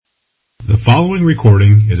The following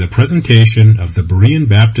recording is a presentation of the Berean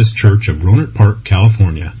Baptist Church of Rohnert Park,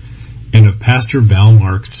 California, and of Pastor Val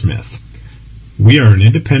Mark Smith. We are an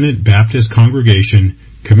independent Baptist congregation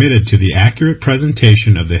committed to the accurate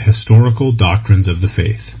presentation of the historical doctrines of the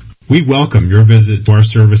faith. We welcome your visit to our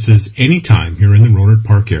services anytime here in the Rohnert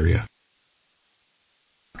Park area.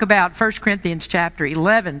 About 1 Corinthians chapter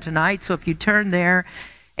 11 tonight, so if you turn there.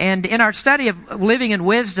 And in our study of living in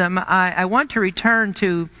wisdom, I want to return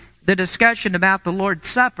to the discussion about the Lord's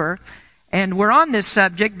Supper. And we're on this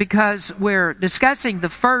subject because we're discussing the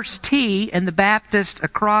first T in the Baptist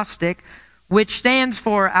acrostic, which stands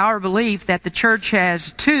for our belief that the church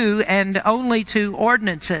has two and only two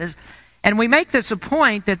ordinances. And we make this a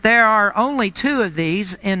point that there are only two of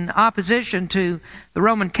these in opposition to the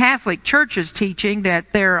Roman Catholic Church's teaching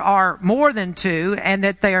that there are more than two and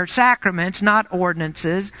that they are sacraments, not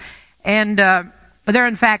ordinances. And there are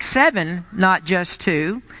in fact seven, not just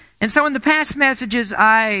two. And so in the past messages,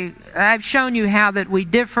 I've shown you how that we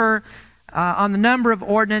differ on the number of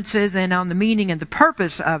ordinances and on the meaning and the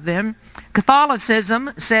purpose of them.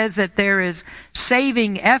 Catholicism says that there is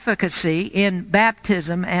saving efficacy in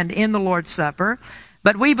baptism and in the Lord's Supper,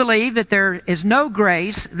 but we believe that there is no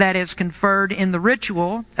grace that is conferred in the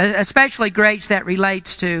ritual, especially grace that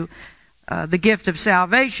relates to the gift of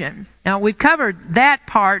salvation. Now, we've covered that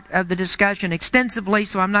part of the discussion extensively,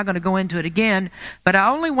 so I'm not going to go into it again, but I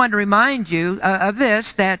only want to remind you of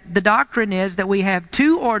this, that the doctrine is that we have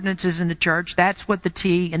two ordinances in the church. That's what the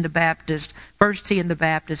T in the Baptist, first T in the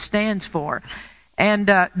Baptist stands for. And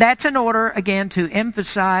that's in order, again, to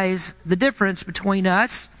emphasize the difference between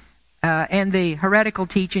us and the heretical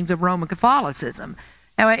teachings of Roman Catholicism.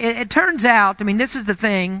 Now, it turns out, this is the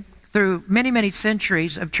thing, through many, many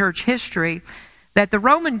centuries of church history, that the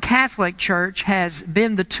Roman Catholic Church has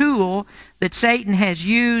been the tool that Satan has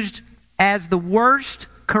used as the worst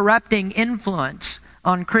corrupting influence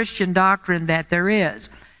on Christian doctrine that there is.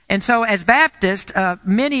 And so as Baptists,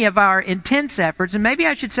 many of our intense efforts, and maybe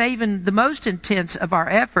I should say even the most intense of our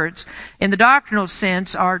efforts in the doctrinal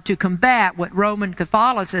sense, are to combat what Roman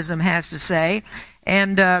Catholicism has to say.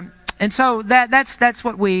 And so that's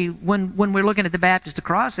what when we're looking at the Baptist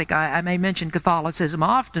acrostic, I may mention Catholicism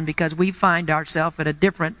often because we find ourselves at a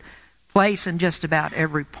different place in just about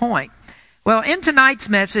every point. Well, in tonight's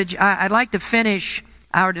message, I'd like to finish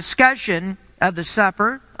our discussion of the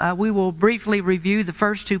supper. We will briefly review the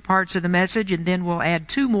first two parts of the message, and then we'll add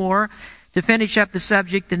two more to finish up the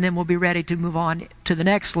subject, and then we'll be ready to move on to the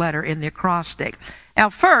next letter in the acrostic. Now,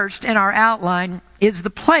 first in our outline is the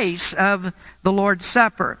place of the Lord's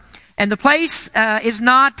Supper. And the place is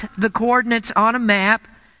not the coordinates on a map.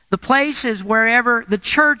 The place is wherever the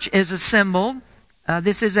church is assembled.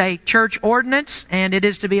 This is a church ordinance, and it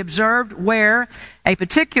is to be observed where a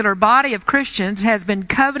particular body of Christians has been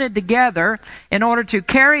covenanted together in order to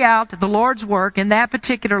carry out the Lord's work in that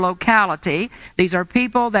particular locality. These are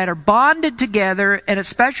people that are bonded together in a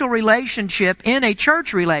special relationship, in a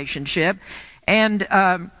church relationship, and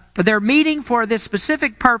they're meeting for this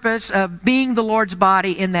specific purpose of being the Lord's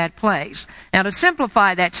body in that place. Now, to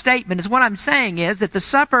simplify that statement, is what I'm saying is that the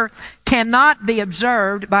supper cannot be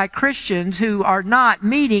observed by Christians who are not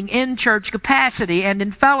meeting in church capacity and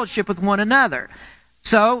in fellowship with one another.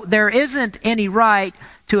 So there isn't any right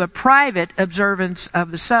to a private observance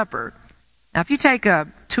of the supper. Now, if you take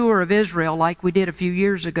a tour of Israel like we did a few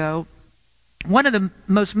years ago, one of the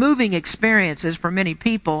most moving experiences for many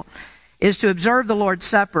people is to observe the Lord's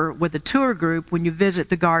Supper with a tour group when you visit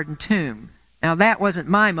the Garden Tomb. Now, that wasn't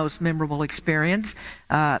my most memorable experience.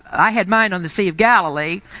 I had mine on the Sea of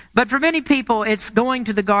Galilee. But for many people, it's going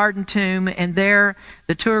to the Garden Tomb, and there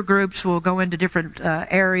the tour groups will go into different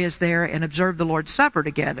areas there and observe the Lord's Supper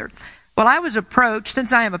together. Well, I was approached,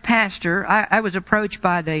 since I am a pastor, I was approached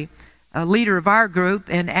by the leader of our group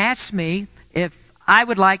and asked me if I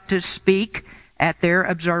would like to speak at their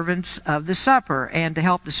observance of the supper and to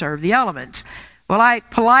help to serve the elements. Well, I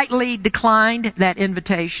politely declined that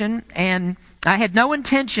invitation, and I had no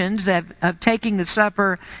intentions of taking the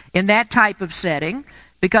supper in that type of setting,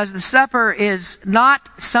 because the supper is not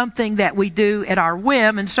something that we do at our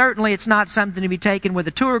whim, and certainly it's not something to be taken with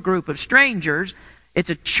a tour group of strangers. It's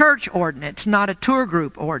a church ordinance, not a tour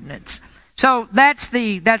group ordinance. So that's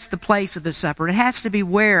the place of the supper. It has to be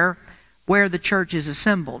where the church is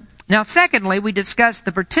assembled. Now, secondly, we discussed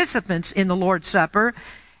the participants in the Lord's Supper,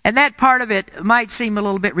 and that part of it might seem a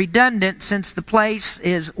little bit redundant since the place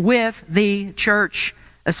is with the church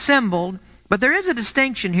assembled, but there is a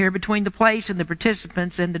distinction here between the place and the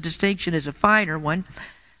participants, and the distinction is a finer one.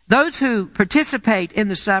 Those who participate in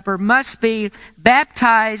the supper must be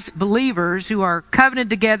baptized believers who are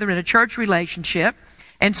covenanted together in a church relationship,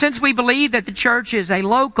 And since we believe that the church is a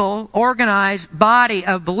local, organized body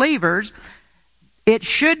of believers, it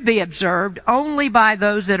should be observed only by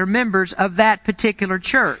those that are members of that particular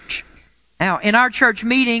church. Now, in our church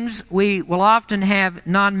meetings, we will often have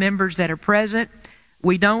non-members that are present.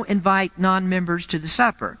 We don't invite non-members to the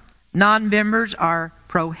supper. Non-members are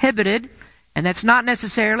prohibited, and that's not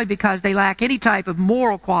necessarily because they lack any type of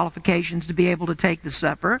moral qualifications to be able to take the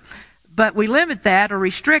supper, but we limit that or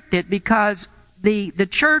restrict it because the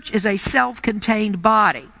church is a self-contained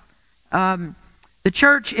body. The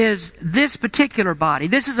church is this particular body.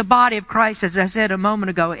 This is a body of Christ, as I said a moment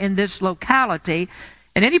ago, in this locality.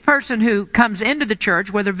 And any person who comes into the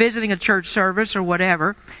church, whether visiting a church service or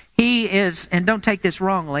whatever, he is, and don't take this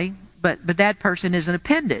wrongly, but that person is an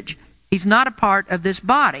appendage. He's not a part of this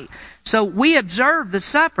body. So we observe the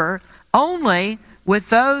supper only with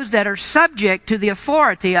those that are subject to the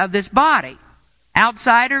authority of this body.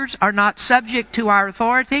 Outsiders are not subject to our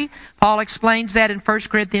authority. Paul explains that in 1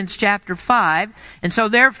 Corinthians chapter 5. And so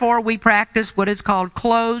therefore we practice what is called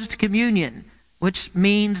closed communion, which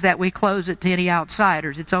means that we close it to any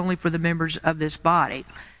outsiders. It's only for the members of this body.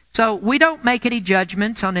 So we don't make any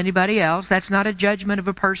judgments on anybody else. That's not a judgment of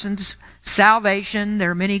a person's salvation.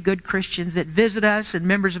 There are many good Christians that visit us and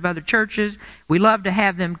members of other churches. We love to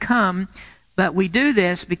have them come, but we do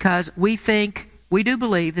this because we do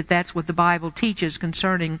believe that that's what the Bible teaches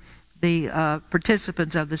concerning the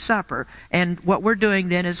participants of the supper. And what we're doing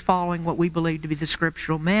then is following what we believe to be the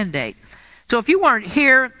scriptural mandate. So if you weren't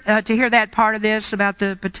here to hear that part of this about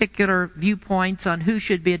the particular viewpoints on who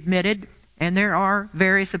should be admitted, and there are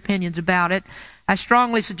various opinions about it, I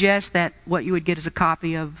strongly suggest that what you would get is a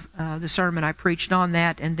copy of the sermon I preached on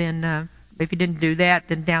that, and then if you didn't do that,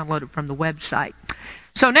 then download it from the website.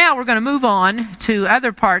 So now we're going to move on to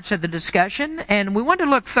other parts of the discussion, and we want to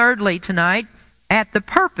look thirdly tonight at the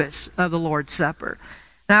purpose of the Lord's Supper.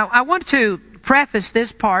 Now, I want to preface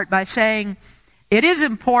this part by saying it is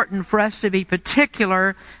important for us to be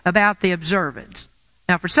particular about the observance.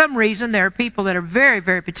 Now, for some reason, there are people that are very,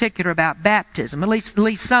 very particular about baptism. At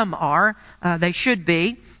least some are. They should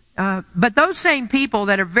be. But those same people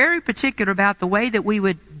that are very particular about the way that we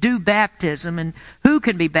would do baptism and who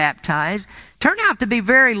can be baptized turn out to be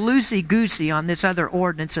very loosey-goosey on this other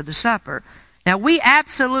ordinance of the supper. Now, we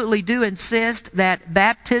absolutely do insist that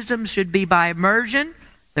baptism should be by immersion.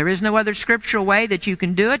 There is no other scriptural way that you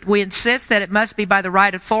can do it. We insist that it must be by the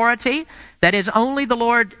right authority. That is, only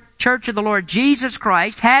the Church of the Lord Jesus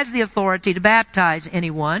Christ has the authority to baptize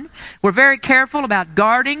anyone. We're very careful about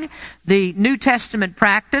guarding the New Testament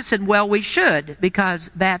practice, and well, we should, because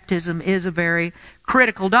baptism is a very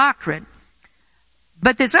critical doctrine.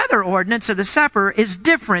 But this other ordinance of the supper is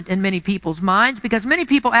different in many people's minds because many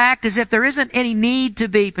people act as if there isn't any need to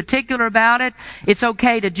be particular about it. It's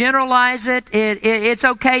okay to generalize it. It's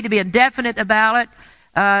okay to be indefinite about it.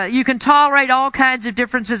 You can tolerate all kinds of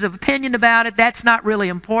differences of opinion about it. That's not really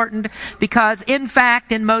important because, in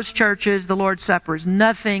fact, in most churches, the Lord's Supper is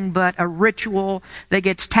nothing but a ritual that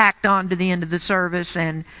gets tacked on to the end of the service,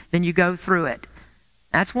 and then you go through it.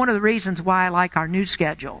 That's one of the reasons why I like our new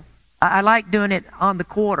schedule. I like doing it on the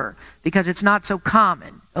quarter because it's not so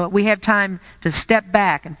common. We have time to step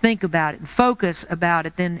back and think about it and focus about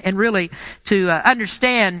it and really to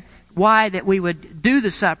understand why that we would do the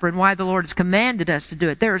supper and why the Lord has commanded us to do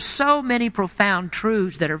it. There are so many profound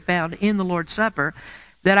truths that are found in the Lord's Supper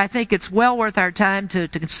that I think it's well worth our time to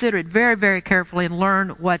consider it very, very carefully and learn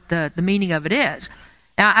what the meaning of it is.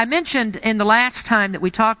 Now, I mentioned in the last time that we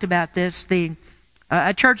talked about this,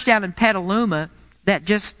 a church down in Petaluma that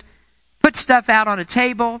just put stuff out on a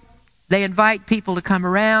table. They invite people to come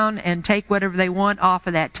around and take whatever they want off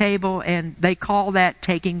of that table, and they call that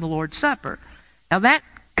taking the Lord's Supper. Now, that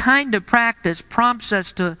kind of practice prompts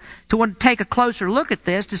us to want to take a closer look at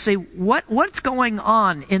this to see what's going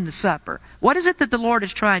on in the supper. What is it that the Lord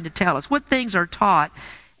is trying to tell us? What things are taught?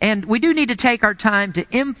 And we do need to take our time to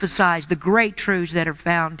emphasize the great truths that are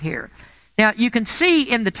found here. Now, you can see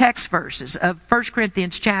in the text verses of 1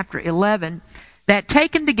 Corinthians chapter 11 that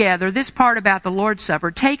taken together, this part about the Lord's Supper,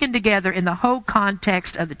 taken together in the whole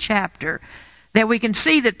context of the chapter, that we can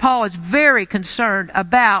see that Paul is very concerned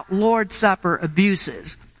about Lord's Supper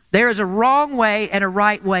abuses. There is a wrong way and a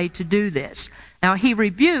right way to do this. Now, he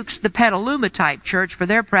rebukes the Petaluma type church for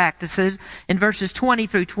their practices in verses 20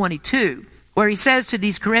 through 22, where he says to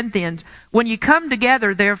these Corinthians, "When you come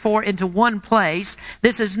together, therefore, into one place,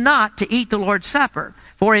 this is not to eat the Lord's Supper.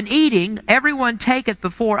 For in eating, everyone taketh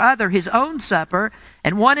before other his own supper,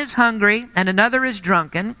 and one is hungry, and another is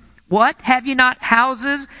drunken. What? Have ye not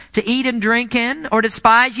houses to eat and drink in? Or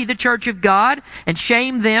despise ye the church of God, and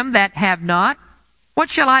shame them that have not? What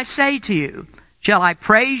shall I say to you? Shall I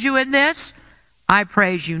praise you in this? I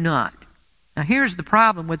praise you not. Now here's the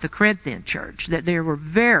problem with the Corinthian church, that they were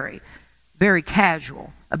very, very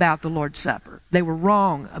casual about the Lord's Supper. They were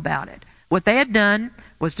wrong about it. What they had done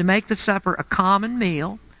was to make the supper a common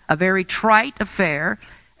meal, a very trite affair.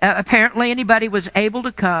 Apparently anybody was able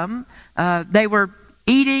to come. They were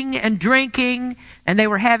eating and drinking, and they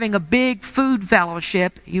were having a big food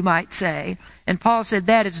fellowship, you might say. And Paul said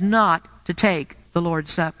that is not to take the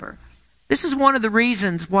Lord's Supper. This is one of the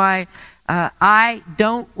reasons why I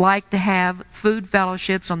don't like to have food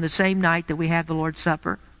fellowships on the same night that we have the Lord's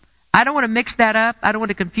Supper. I don't want to mix that up. I don't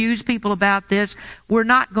want to confuse people about this. We're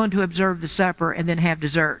not going to observe the supper and then have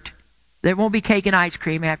dessert. There won't be cake and ice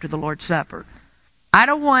cream after the Lord's Supper. I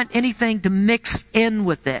don't want anything to mix in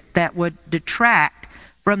with it that would detract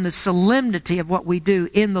from the solemnity of what we do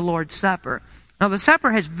in the Lord's Supper. Now, the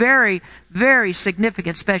supper has very, very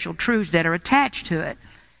significant special truths that are attached to it.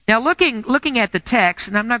 Now, looking at the text,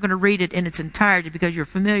 and I'm not going to read it in its entirety because you're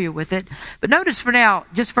familiar with it, but notice for now,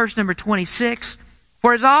 just verse number 26,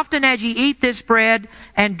 for as often as ye eat this bread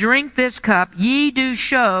and drink this cup, ye do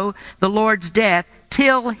show the Lord's death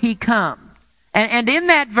till he come. And in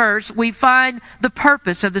that verse, we find the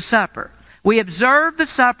purpose of the supper. We observe the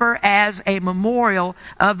supper as a memorial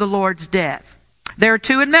of the Lord's death. There are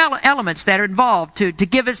two elements that are involved to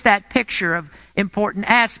give us that picture of important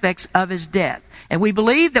aspects of his death. And we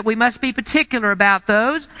believe that we must be particular about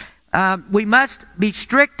those. We must be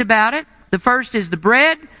strict about it. The first is the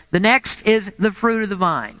bread. The next is the fruit of the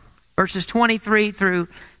vine. Verses 23 through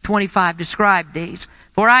 25 describe these.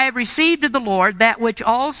 For I have received of the Lord that which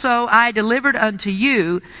also I delivered unto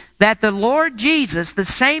you, that the Lord Jesus, the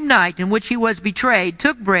same night in which he was betrayed,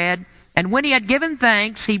 took bread, and when he had given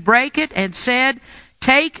thanks, he brake it and said,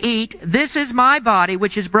 Take, eat, this is my body,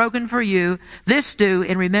 which is broken for you. This do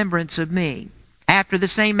in remembrance of me. After the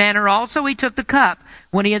same manner also he took the cup,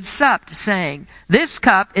 when he had supped, saying, This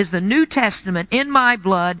cup is the New Testament in my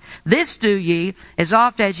blood. This do ye, as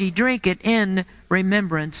oft as ye drink it, in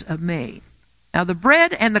remembrance of me. Now, the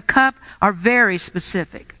bread and the cup are very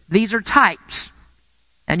specific. These are types.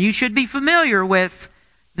 And you should be familiar with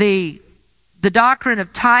the doctrine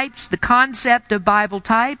of types, the concept of Bible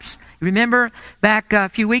types. Remember, back a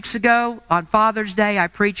few weeks ago on Father's Day, I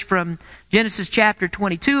preached from Genesis chapter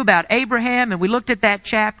 22 about Abraham, and we looked at that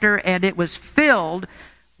chapter, and it was filled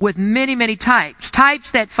with many, many types.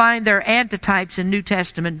 Types that find their antitypes in New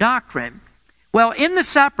Testament doctrine. Well, in the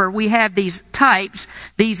supper, we have these types,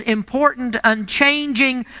 these important,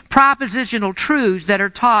 unchanging propositional truths that are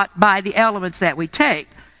taught by the elements that we take.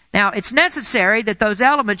 Now, it's necessary that those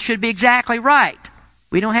elements should be exactly right.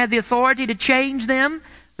 We don't have the authority to change them.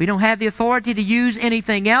 We don't have the authority to use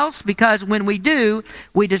anything else, because when we do,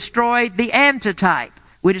 we destroy the antitype.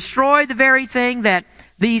 We destroy the very thing that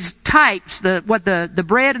these types, what the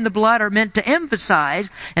bread and the blood are meant to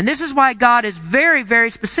emphasize. And this is why God is very,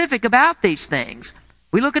 very specific about these things.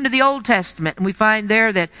 We look into the Old Testament and we find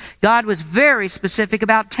there that God was very specific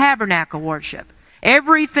about tabernacle worship.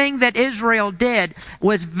 Everything that Israel did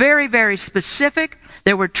was very, very specific.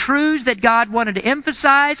 There were truths that God wanted to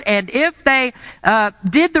emphasize, and if they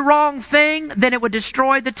did the wrong thing, then it would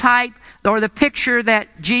destroy the type or the picture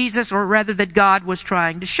that Jesus, or rather that God, was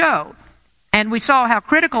trying to show. And we saw how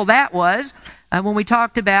critical that was when we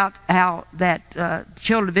talked about how that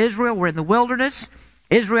children of Israel were in the wilderness.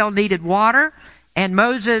 Israel needed water, and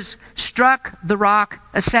Moses struck the rock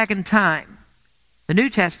a second time. The New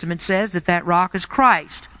Testament says that that rock is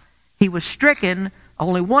Christ. He was stricken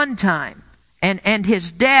only one time, and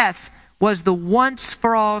his death was the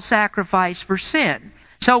once-for-all sacrifice for sin.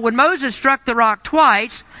 So when Moses struck the rock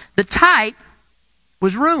twice, the type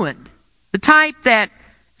was ruined. The type that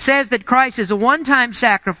says that Christ is a one-time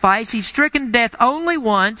sacrifice. He's stricken to death only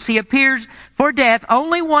once. He appears for death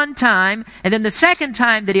only one time. And then the second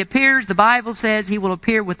time that he appears, the Bible says he will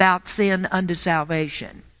appear without sin unto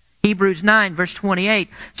salvation. Hebrews 9, verse 28.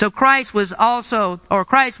 So Christ was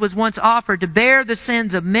once offered to bear the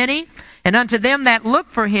sins of many, and unto them that look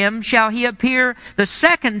for him shall he appear the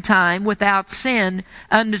second time without sin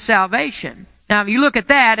unto salvation. Now, if you look at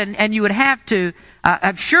that, and you would have to,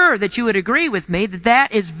 I'm sure that you would agree with me that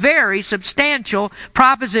that is very substantial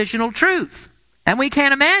propositional truth. And we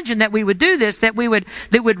can't imagine that we would do this, that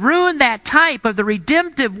would ruin that type of the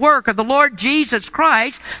redemptive work of the Lord Jesus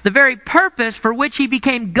Christ, the very purpose for which he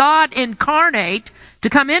became God incarnate, to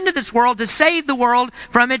come into this world to save the world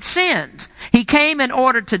from its sins. He came in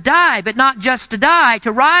order to die, but not just to die,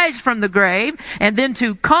 to rise from the grave, and then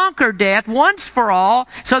to conquer death once for all,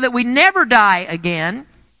 so that we never die again.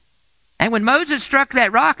 And when Moses struck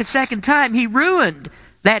that rock a second time, he ruined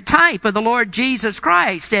that type of the Lord Jesus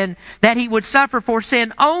Christ, and that he would suffer for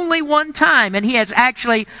sin only one time, and he has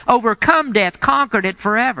actually overcome death, conquered it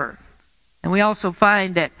forever. And we also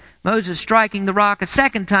find that Moses striking the rock a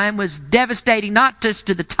second time was devastating not just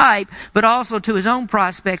to the type, but also to his own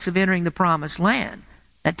prospects of entering the promised land.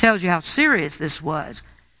 That tells you how serious this was.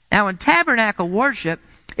 Now, in tabernacle worship,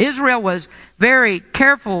 Israel was very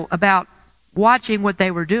careful about watching what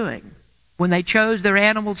they were doing. When they chose their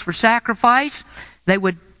animals for sacrifice, they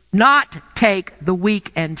would not take the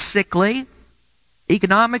weak and sickly.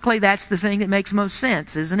 Economically, that's the thing that makes most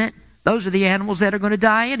sense, isn't it? Those are the animals that are going to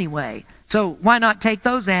die anyway. So why not take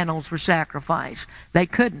those animals for sacrifice? They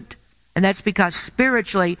couldn't. And that's because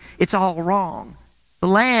spiritually, it's all wrong. The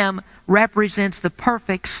lamb represents the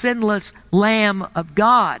perfect, sinless Lamb of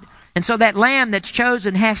God. And so that lamb that's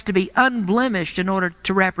chosen has to be unblemished in order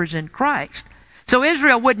to represent Christ. So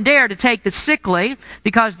Israel wouldn't dare to take the sickly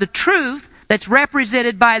because the truth that's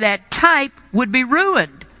represented by that type would be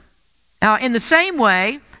ruined. Now, in the same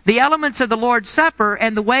way, the elements of the Lord's Supper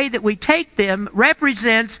and the way that we take them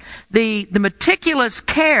represents the meticulous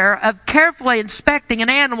care of carefully inspecting an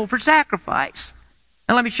animal for sacrifice.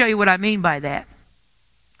 Now, let me show you what I mean by that.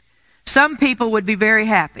 Some people would be very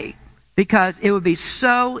happy because it would be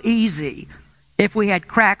so easy if we had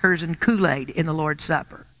crackers and Kool-Aid in the Lord's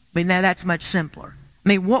Supper. I mean, now that's much simpler. I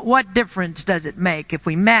mean, what difference does it make if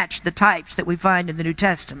we match the types that we find in the New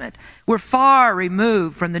Testament? We're far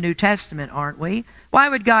removed from the New Testament, aren't we? Why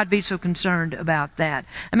would God be so concerned about that?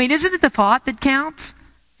 I mean, isn't it the thought that counts?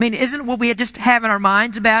 I mean, isn't what we just have in our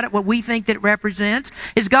minds about it, what we think that it represents?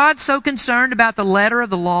 Is God so concerned about the letter of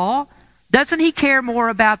the law? Doesn't he care more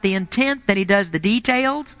about the intent than he does the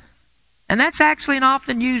details? And that's actually an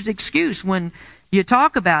often used excuse when you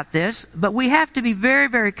talk about this, but we have to be very,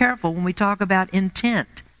 very careful when we talk about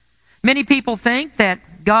intent. Many people think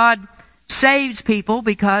that God saves people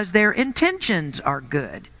because their intentions are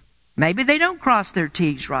good. Maybe they don't cross their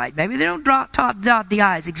T's right. Maybe they don't dot the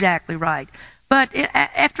I's exactly right. But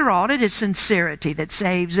after all, it is sincerity that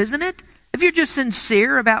saves, isn't it? If you're just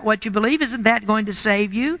sincere about what you believe, isn't that going to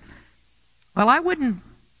save you? Well, I wouldn't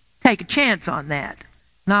take a chance on that.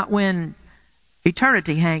 Not when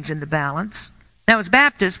eternity hangs in the balance. Now, as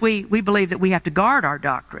Baptists, we believe that we have to guard our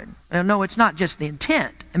doctrine. No, it's not just the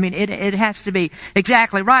intent. I mean, it has to be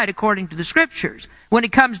exactly right according to the Scriptures. When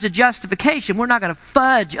it comes to justification, we're not going to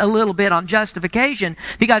fudge a little bit on justification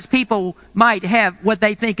because people might have what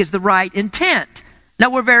they think is the right intent. Now,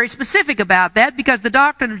 we're very specific about that because the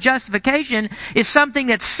doctrine of justification is something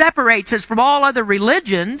that separates us from all other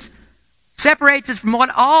religions, separates us from what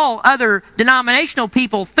all other denominational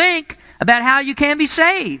people think about how you can be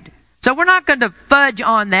saved. So we're not going to fudge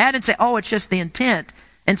on that and say, oh, it's just the intent.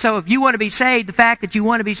 And so if you want to be saved, the fact that you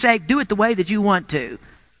want to be saved, do it the way that you want to.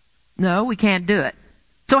 No, we can't do it.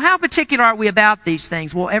 So how particular are we about these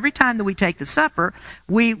things? Well, every time that we take the supper,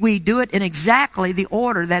 we do it in exactly the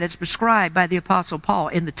order that is prescribed by the Apostle Paul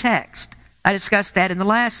in the text. I discussed that in the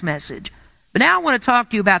last message. But now I want to talk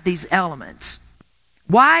to you about these elements.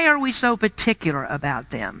 Why are we so particular about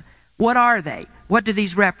them? What are they? What do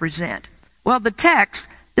these represent? Well, the text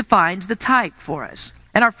defines the type for us.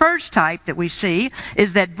 And our first type that we see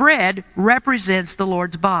is that bread represents the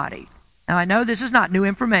Lord's body. Now, I know this is not new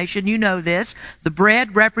information. You know this. The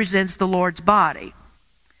bread represents the Lord's body.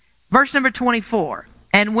 Verse number 24.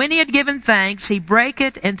 And when he had given thanks, he brake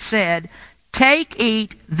it and said, Take,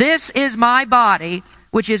 eat, this is my body,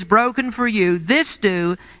 which is broken for you. This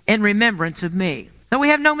do in remembrance of me. So we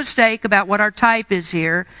have no mistake about what our type is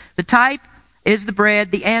here. The type is the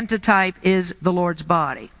bread. The antitype is the Lord's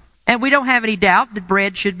body. And we don't have any doubt that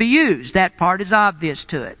bread should be used. That part is obvious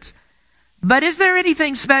to us. But is there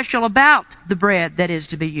anything special about the bread that is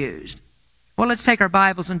to be used? Well, let's take our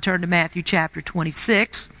Bibles and turn to Matthew chapter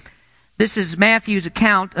 26. This is Matthew's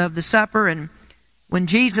account of the supper. And when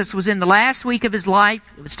Jesus was in the last week of his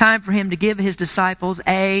life, it was time for him to give his disciples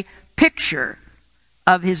a picture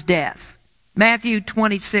of his death. Matthew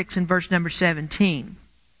 26 and verse number 17.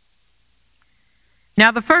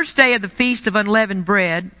 Now the first day of the feast of unleavened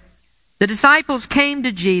bread, the disciples came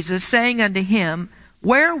to Jesus, saying unto him,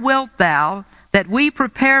 Where wilt thou that we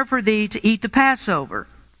prepare for thee to eat the Passover?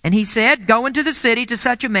 And he said, Go into the city to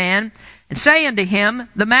such a man, and say unto him,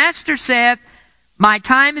 The Master saith, My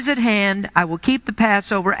time is at hand, I will keep the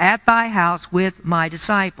Passover at thy house with my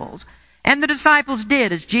disciples. And the disciples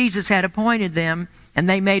did as Jesus had appointed them, and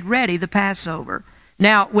they made ready the Passover.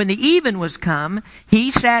 Now, when the even was come,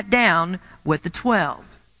 he sat down with the 12.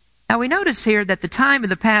 Now, we notice here that the time of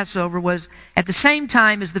the Passover was at the same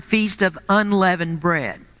time as the Feast of Unleavened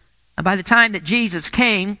Bread. By the time that Jesus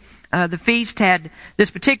came,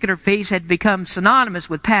 This particular feast had become synonymous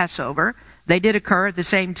with Passover. They did occur at the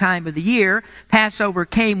same time of the year. Passover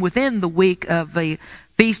came within the week of the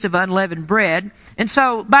Feast of Unleavened Bread. And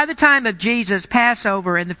so by the time of Jesus,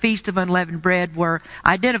 Passover and the Feast of Unleavened Bread were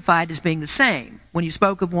identified as being the same. When you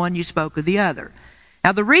spoke of one, you spoke of the other.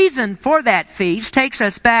 Now the reason for that feast takes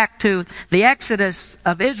us back to the exodus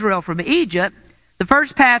of Israel from Egypt. The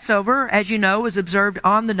first Passover, as you know, was observed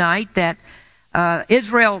on the night that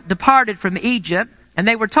Israel departed from Egypt, and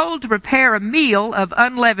they were told to prepare a meal of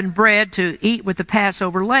unleavened bread to eat with the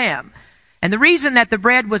Passover lamb. And the reason that the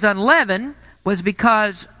bread was unleavened was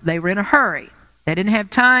because they were in a hurry. They didn't have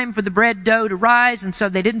time for the bread dough to rise, and so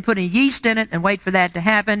they didn't put any yeast in it and wait for that to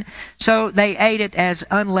happen, so they ate it as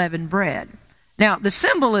unleavened bread. Now, the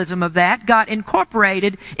symbolism of that got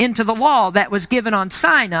incorporated into the law that was given on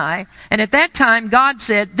Sinai. And at that time, God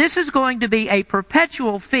said, this is going to be a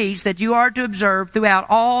perpetual feast that you are to observe throughout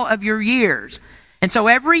all of your years. And so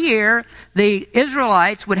every year, the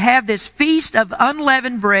Israelites would have this feast of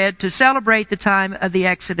unleavened bread to celebrate the time of the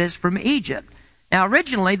Exodus from Egypt. Now,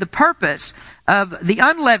 originally, the purpose of the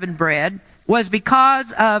unleavened bread was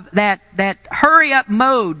because of that hurry-up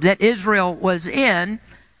mode that Israel was in.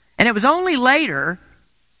 And it was only later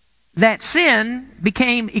that sin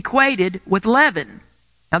became equated with leaven.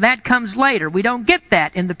 Now that comes later. We don't get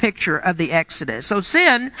that in the picture of the Exodus. So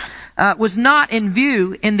sin was not in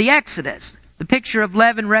view in the Exodus. The picture of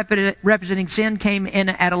leaven representing sin came in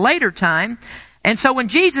at a later time. And so when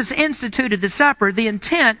Jesus instituted the supper, the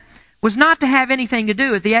intent was not to have anything to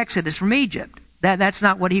do with the Exodus from Egypt. That's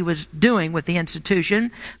not what he was doing with the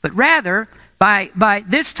institution, but rather by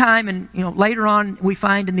this time, and later on we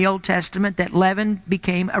find in the Old Testament that leaven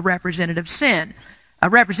became a representative of sin.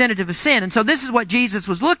 And so this is what Jesus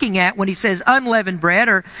was looking at when he says unleavened bread,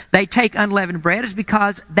 or they take unleavened bread, is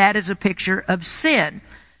because that is a picture of sin.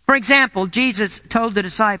 For example, Jesus told the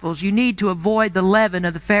disciples, you need to avoid the leaven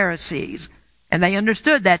of the Pharisees. And they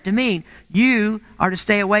understood that to mean you are to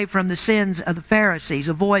stay away from the sins of the Pharisees.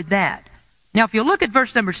 Avoid that. Now, if you look at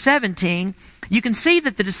verse number 17, you can see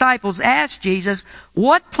that the disciples asked Jesus,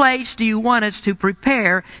 what place do you want us to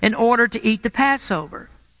prepare in order to eat the Passover?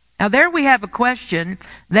 Now, there we have a question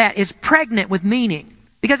that is pregnant with meaning.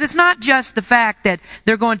 Because it's not just the fact that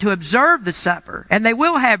they're going to observe the supper, and they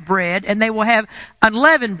will have bread, and they will have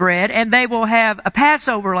unleavened bread, and they will have a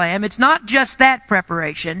Passover lamb. It's not just that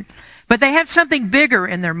preparation, but they have something bigger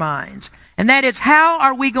in their minds. And that is, how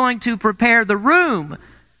are we going to prepare the room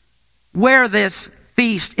where this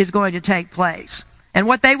feast is going to take place? And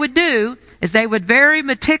what they would do is they would very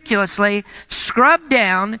meticulously scrub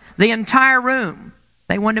down the entire room.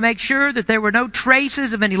 They wanted to make sure that there were no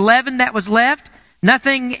traces of any leaven that was left,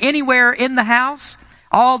 nothing anywhere in the house.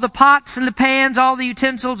 All the pots and the pans, all the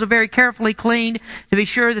utensils are very carefully cleaned to be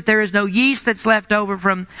sure that there is no yeast that's left over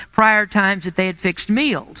from prior times that they had fixed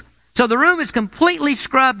meals. So the room is completely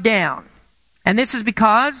scrubbed down. And this is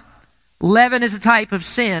because leaven is a type of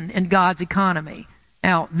sin in God's economy.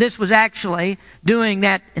 Now, this was actually, doing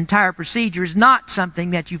that entire procedure is not something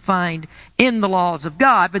that you find in the laws of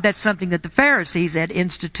God, but that's something that the Pharisees had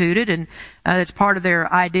instituted, and it's part of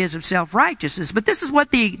their ideas of self-righteousness. But this is what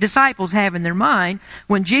the disciples have in their mind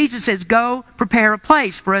when Jesus says, go prepare a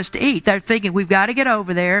place for us to eat. They're thinking, we've got to get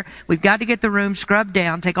over there, we've got to get the room scrubbed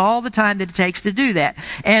down, take all the time that it takes to do that.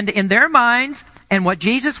 And in their minds, and what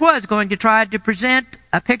Jesus was going to try to present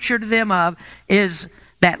a picture to them of, is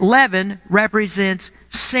that leaven represents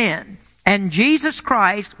sin. And Jesus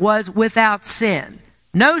Christ was without sin.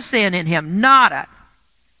 No sin in him. Nada.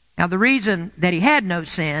 Now the reason that he had no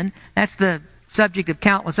sin, that's the subject of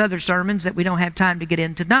countless other sermons that we don't have time to get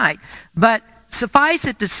in tonight. But suffice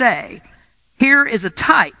it to say, here is a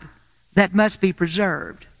type that must be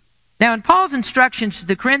preserved. Now in Paul's instructions to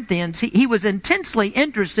the Corinthians, he was intensely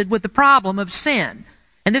interested with the problem of sin.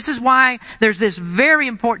 And this is why there's this very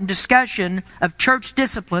important discussion of church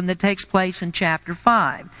discipline that takes place in chapter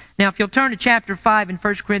 5. Now, if you'll turn to chapter 5 in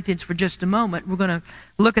 1 Corinthians for just a moment, we're going to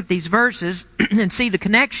look at these verses and see the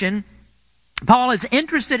connection. Paul is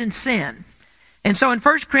interested in sin. And so in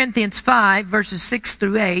 1 Corinthians 5, verses 6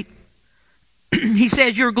 through 8, he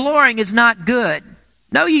says, your glorying is not good.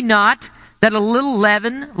 Know ye not that a little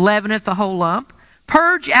leaven leaveneth the whole lump?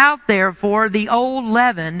 Purge out therefore the old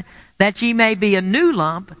leaven, that ye may be a new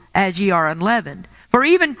lump, as ye are unleavened. For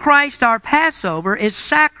even Christ our Passover is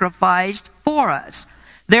sacrificed for us.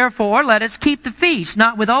 Therefore let us keep the feast,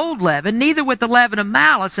 not with old leaven, neither with the leaven of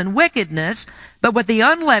malice and wickedness, but with the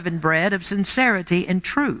unleavened bread of sincerity and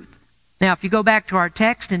truth. Now if you go back to our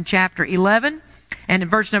text in chapter 11, and in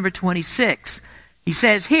verse number 26, he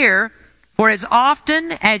says here, For as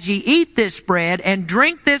often as ye eat this bread and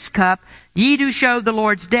drink this cup, ye do show the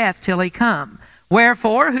Lord's death till he come.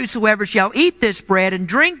 Wherefore, whosoever shall eat this bread and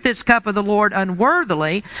drink this cup of the Lord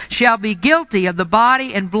unworthily shall be guilty of the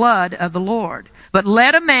body and blood of the Lord. But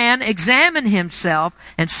let a man examine himself,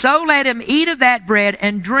 and so let him eat of that bread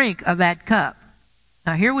and drink of that cup.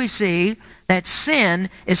 Now here we see that sin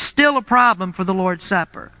is still a problem for the Lord's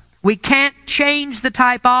Supper. We can't change the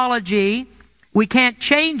typology. We can't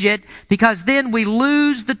change it because then we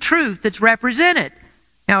lose the truth that's represented.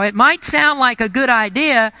 Now, it might sound like a good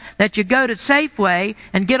idea that you go to Safeway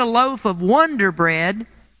and get a loaf of Wonder Bread.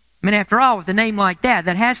 I mean, after all, with a name like that,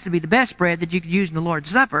 that has to be the best bread that you could use in the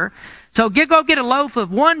Lord's Supper. So go get a loaf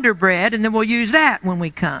of Wonder Bread, and then we'll use that when we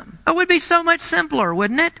come. It would be so much simpler,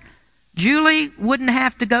 wouldn't it? Julie wouldn't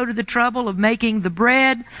have to go to the trouble of making the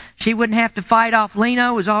bread. She wouldn't have to fight off Leno,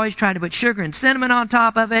 who was always trying to put sugar and cinnamon on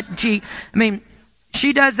top of it.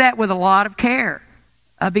 She does that with a lot of care.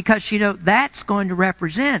 Because, that's going to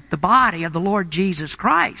represent the body of the Lord Jesus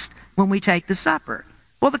Christ when we take the supper.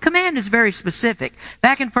 Well, the command is very specific.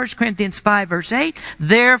 Back in 1 Corinthians 5, verse 8,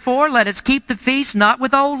 therefore let us keep the feast not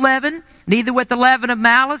with old leaven, neither with the leaven of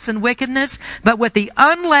malice and wickedness, but with the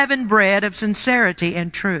unleavened bread of sincerity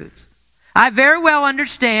and truth. I very well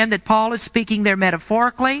understand that Paul is speaking there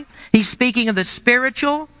metaphorically. He's speaking of the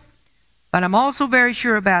spiritual. But I'm also very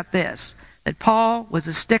sure about this, that Paul was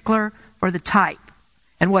a stickler for the type.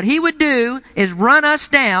 And what he would do is run us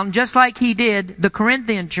down just like he did the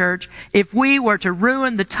Corinthian church if we were to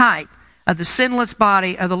ruin the type of the sinless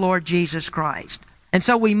body of the Lord Jesus Christ. And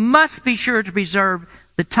so we must be sure to preserve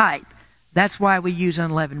the type. That's why we use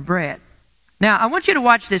unleavened bread. Now, I want you to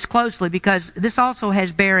watch this closely because this also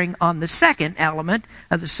has bearing on the second element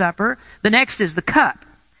of the supper. The next is the cup.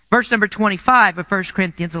 Verse number 25 of 1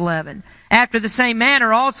 Corinthians 11. After the same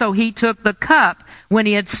manner also he took the cup when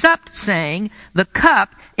he had supped, saying, the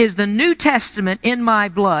cup is the New Testament in my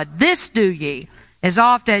blood. This do ye, as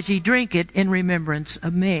oft as ye drink it, in remembrance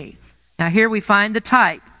of me. Now here we find the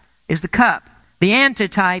type is the cup. The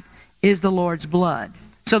antitype is the Lord's blood.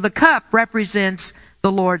 So the cup represents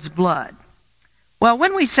the Lord's blood. Well,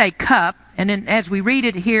 when we say cup, and then as we read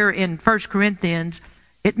it here in 1 Corinthians,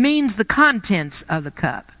 it means the contents of the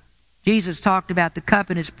cup. Jesus talked about the cup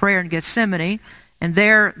in his prayer in Gethsemane, and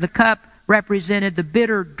there the cup represented the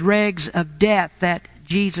bitter dregs of death that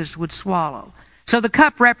Jesus would swallow. So the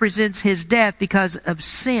cup represents his death because of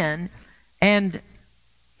sin, and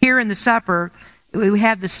here in the supper we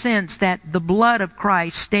have the sense that the blood of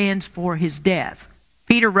Christ stands for his death.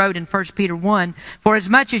 Peter wrote in 1 Peter 1, for as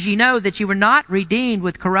much as ye know that you were not redeemed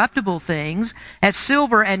with corruptible things, as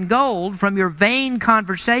silver and gold from your vain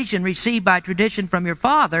conversation received by tradition from your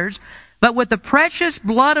fathers, but with the precious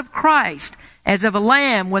blood of Christ, as of a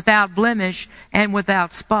lamb without blemish and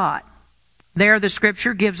without spot. There the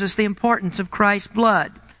Scripture gives us the importance of Christ's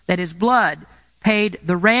blood, that his blood paid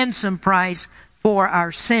the ransom price for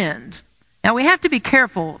our sins. Now we have to be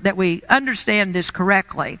careful that we understand this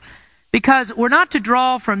correctly, because we're not to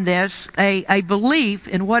draw from this a belief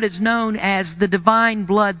in what is known as the divine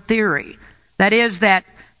blood theory. That is, that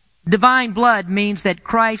divine blood means that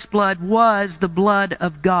Christ's blood was the blood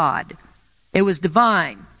of God. It was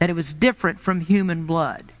divine, that it was different from human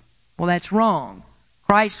blood. Well, that's wrong.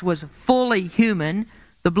 Christ was fully human.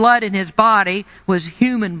 The blood in his body was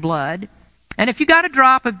human blood. And if you got a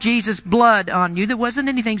drop of Jesus' blood on you, there wasn't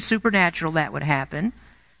anything supernatural that would happen.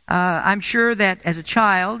 I'm sure that as a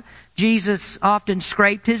child, Jesus often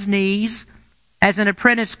scraped his knees. As an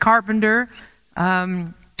apprentice carpenter,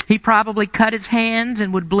 he probably cut his hands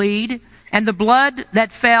and would bleed. And the blood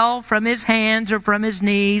that fell from his hands or from his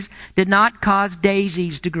knees did not cause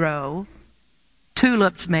daisies to grow.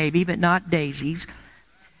 Tulips maybe, but not daisies.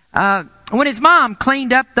 When his mom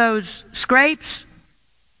cleaned up those scrapes,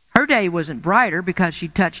 her day wasn't brighter because she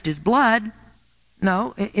touched his blood.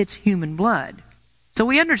 No, it's human blood. So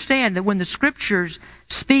we understand that when the Scriptures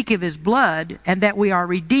speak of his blood and that we are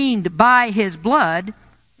redeemed by his blood,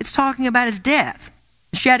 it's talking about his death.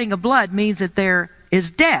 The shedding of blood means that there is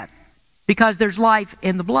death because there's life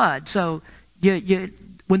in the blood. So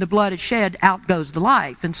when the blood is shed, out goes the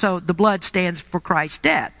life. And so the blood stands for Christ's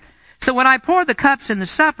death. So when I pour the cups in the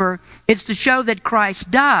supper, it's to show that Christ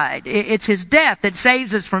died. It's his death that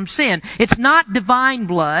saves us from sin. It's not divine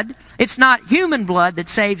blood. It's not human blood that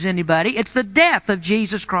saves anybody. It's the death of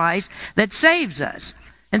Jesus Christ that saves us.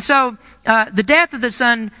 And so the death of the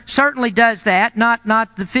Son certainly does that,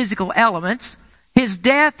 not the physical elements. His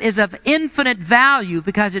death is of infinite value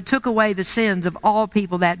because it took away the sins of all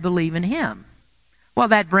people that believe in him. Well,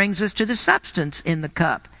 that brings us to the substance in the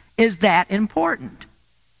cup. Is that important?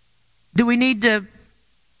 Do we need to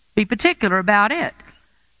Be particular about it.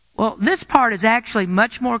 Well, this part is actually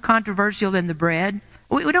much more controversial than the bread.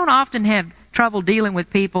 We don't often have trouble dealing with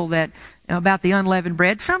people that about the unleavened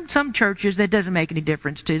bread. Some churches, that doesn't make any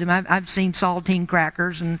difference to them. I've seen saltine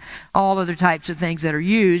crackers and all other types of things that are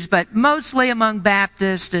used, but mostly among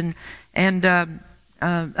Baptists and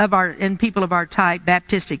people of our type,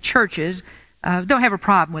 Baptistic churches, don't have a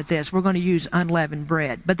problem with this. We're going to use unleavened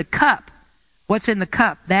bread. But the cup, what's in the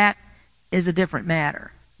cup, that is a different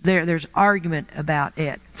matter. There's argument about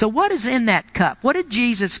it. So what is in that cup? What did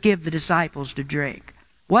Jesus give the disciples to drink?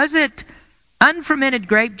 Was it unfermented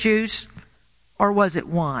grape juice or was it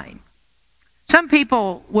wine? Some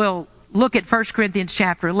people will look at 1 Corinthians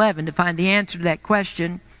chapter 11 to find the answer to that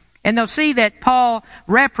question, and they'll see that Paul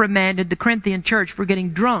reprimanded the Corinthian church for getting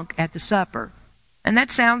drunk at the supper. And that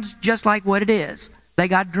sounds just like what it is. They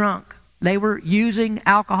got drunk. They were using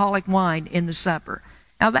alcoholic wine in the supper.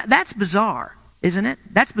 Now that's bizarre, isn't it?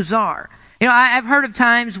 That's bizarre. I've heard of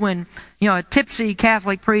times when, a tipsy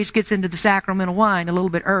Catholic priest gets into the sacramental wine a little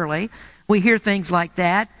bit early. We hear things like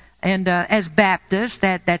that. And as Baptists,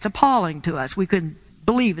 that's appalling to us. We couldn't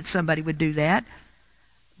believe that somebody would do that.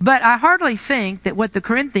 But I hardly think that what the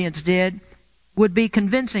Corinthians did would be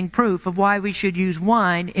convincing proof of why we should use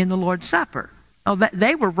wine in the Lord's Supper.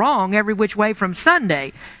 They were wrong every which way from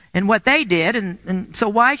Sunday in what they did, and so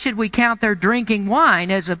why should we count their drinking wine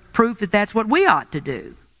as a proof that that's what we ought to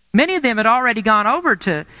do? Many of them had already gone over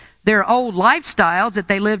to their old lifestyles that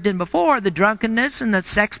they lived in before, the drunkenness and the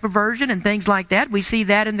sex perversion and things like that. We see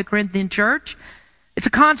that in the Corinthian church. It's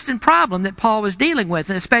a constant problem that Paul was dealing with,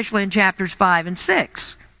 and especially in chapters 5 and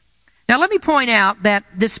 6. Now let me point out that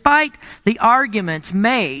despite the arguments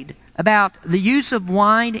made about the use of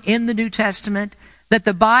wine in the New Testament, that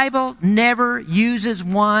the Bible never uses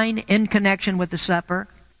wine in connection with the supper.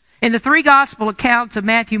 In the three gospel accounts of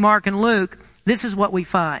Matthew, Mark, and Luke, this is what we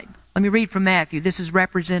find. Let me read from Matthew. This is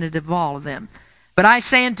representative of all of them. But I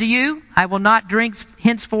say unto you, I will not drink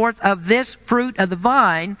henceforth of this fruit of the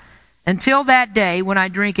vine until that day when I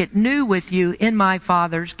drink it new with you in my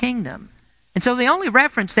Father's kingdom. And so the only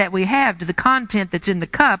reference that we have to the content that's in the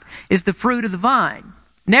cup is the fruit of the vine.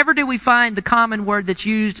 Never do we find the common word that's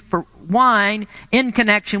used for wine in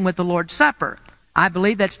connection with the Lord's Supper. I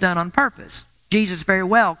believe that's done on purpose. Jesus very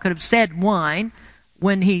well could have said wine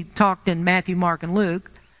when he talked in Matthew, Mark, and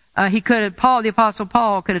Luke. The Apostle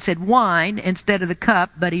Paul could have said wine instead of the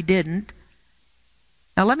cup, but he didn't.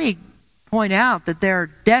 Now let me point out that there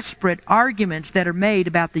are desperate arguments that are made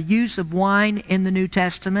about the use of wine in the New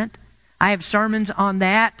Testament. I have sermons on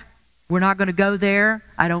that. We're not going to go there.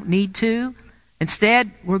 I don't need to.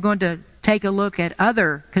 Instead, we're going to take a look at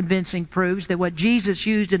other convincing proofs that what Jesus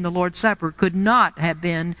used in the Lord's Supper could not have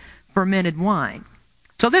been fermented wine.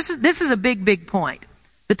 So this is a big point.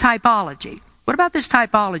 The typology. What about this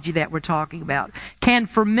typology that we're talking about? Can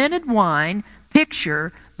fermented wine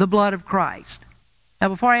picture the blood of Christ? Now,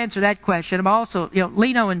 before I answer that question, I'm also,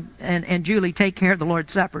 Lino and Julie take care of the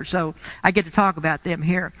Lord's Supper, so I get to talk about them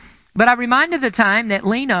here. But I reminded the time that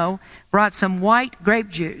Lino brought some white grape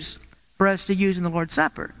juice for us to use in the Lord's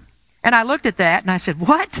Supper. And I looked at that and I said,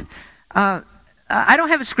 what? I don't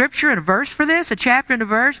have a scripture and a verse for this, a chapter and a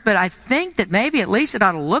verse, but I think that maybe at least it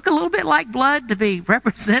ought to look a little bit like blood to be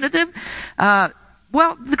representative.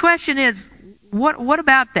 Well, the question is, what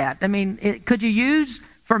about that? I mean, could you use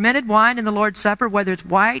fermented wine in the Lord's Supper, whether it's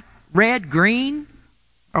white, red, green,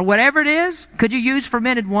 or whatever it is? Could you use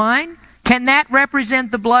fermented wine? Can that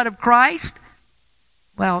represent the blood of Christ?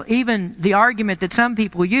 Well, even the argument that some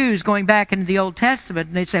people use going back into the Old Testament,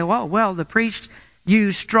 and they say, well, the priest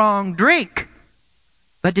used strong drink.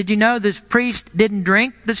 But did you know this priest didn't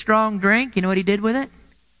drink the strong drink? You know what he did with it?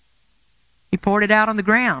 He poured it out on the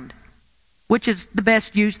ground, which is the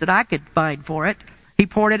best use that I could find for it. He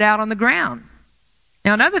poured it out on the ground.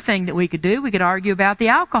 Now, another thing that we could do, we could argue about the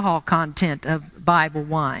alcohol content of Bible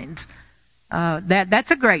wines.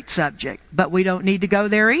 That's a great subject, but we don't need to go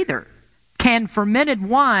there either. Can fermented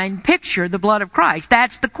wine picture the blood of Christ?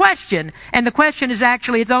 That's the question, and the question is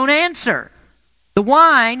actually its own answer. The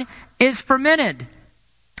wine is fermented.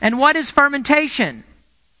 And what is fermentation?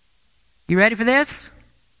 You ready for this?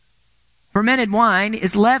 Fermented wine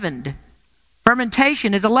is leavened.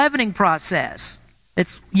 Fermentation is a leavening process.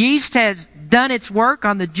 Yeast has done its work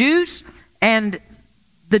on the juice, and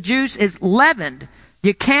the juice is leavened.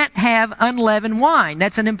 You can't have unleavened wine.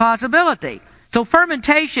 That's an impossibility. So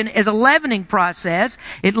fermentation is a leavening process.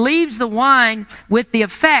 It leaves the wine with the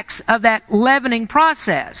effects of that leavening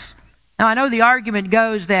process. Now, I know the argument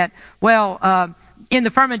goes that, in the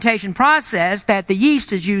fermentation process, that the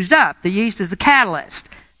yeast is used up. The yeast is the catalyst.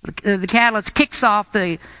 The catalyst kicks off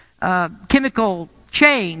the chemical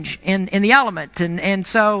change in the element, and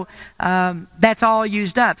so that's all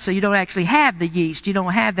used up. So you don't actually have the yeast. You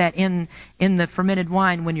don't have that in the fermented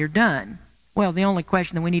wine when you're done. Well, the only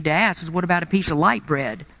question that we need to ask is, what about a piece of light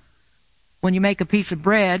bread? When you make a piece of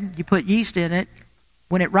bread, you put yeast in it.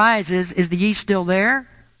 When it rises, is the yeast still there?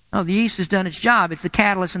 Oh, the yeast has done its job. It's the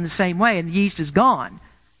catalyst in the same way, and the yeast is gone.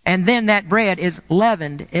 And then that bread is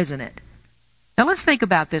leavened, isn't it? Now let's think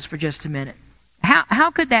about this for just a minute.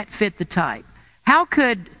 How could that fit the type? How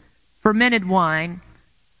could fermented wine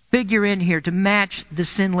figure in here to match the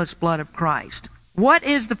sinless blood of Christ? What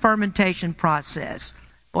is the fermentation process?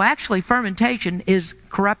 Well, actually, fermentation is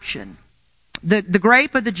corruption. The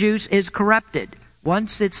grape of the juice is corrupted.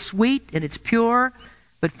 Once it's sweet and it's pure,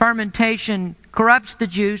 but fermentation corrupts the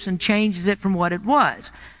juice and changes it from what it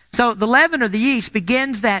was. So the leaven or the yeast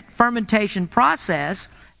begins that fermentation process,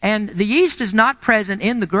 and the yeast is not present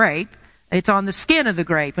in the grape. It's on the skin of the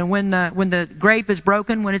grape. And when the grape is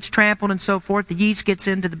broken, when it's trampled and so forth, the yeast gets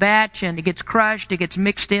into the batch and it gets crushed, it gets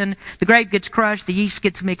mixed in. The grape gets crushed, the yeast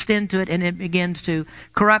gets mixed into it, and it begins to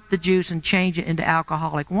corrupt the juice and change it into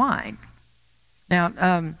alcoholic wine. Now,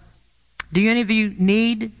 do any of you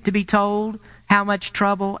need to be told how much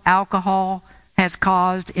trouble alcohol has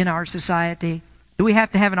caused in our society? Do we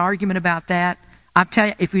have to have an argument about that? I'll tell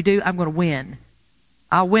you, if we do, I'm going to win.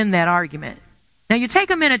 I'll win that argument. Now, you take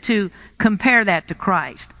a minute to compare that to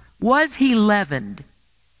Christ. Was he leavened?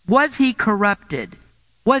 Was he corrupted?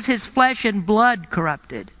 Was his flesh and blood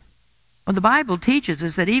corrupted? Well, the Bible teaches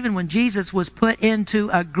us that even when Jesus was put into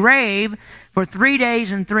a grave for 3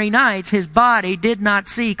 days and 3 nights, his body did not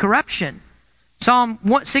see corruption. Psalm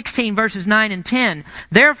 16, verses 9 and 10.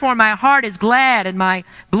 Therefore my heart is glad, and my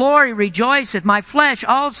glory rejoiceth. My flesh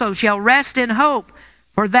also shall rest in hope.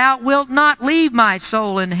 For thou wilt not leave my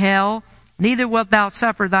soul in hell, neither wilt thou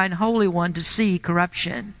suffer thine Holy One to see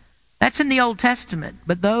corruption. That's in the Old Testament,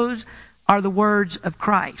 but those are the words of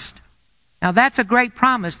Christ. Now that's a great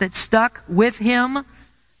promise that stuck with him.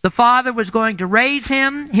 The Father was going to raise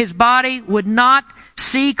him. His body would not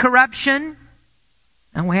see corruption.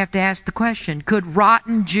 And we have to ask the question, could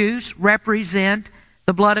rotten juice represent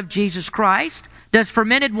the blood of Jesus Christ? Does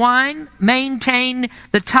fermented wine maintain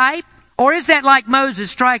the type? Or is that like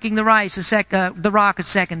Moses striking the rock a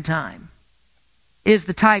second time? Is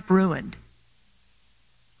the type ruined?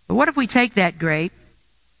 But what if we take that grape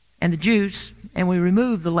and the juice and we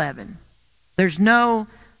remove the leaven? There's no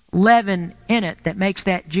leaven in it that makes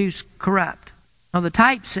that juice corrupt. Now the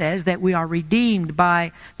type says that we are redeemed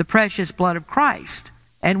by the precious blood of Christ.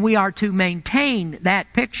 And we are to maintain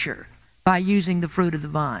that picture by using the fruit of the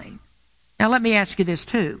vine. Now let me ask you this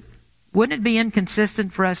too. Wouldn't it be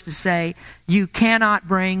inconsistent for us to say you cannot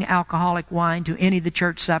bring alcoholic wine to any of the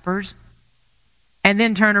church suppers and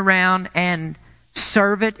then turn around and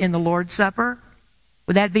serve it in the Lord's Supper?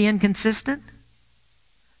 Would that be inconsistent?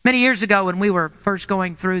 Many years ago when we were first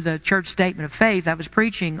going through the church statement of faith, I was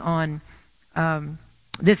preaching on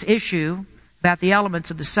this issue about the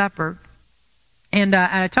elements of the supper. And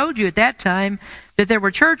I told you at that time that there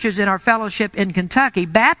were churches in our fellowship in Kentucky,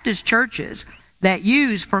 Baptist churches, that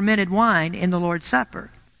use fermented wine in the Lord's Supper.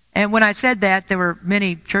 And when I said that, there were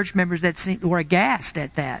many church members that were aghast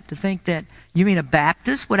at that, to think that, you mean a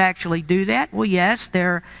Baptist would actually do that? Well, yes,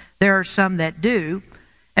 there are some that do.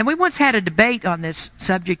 And we once had a debate on this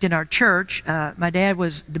subject in our church. My dad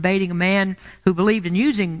was debating a man who believed in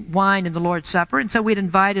using wine in the Lord's Supper, and so we'd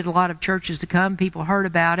invited a lot of churches to come. People heard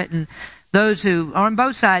about it, and those who are on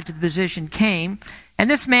both sides of the position came. And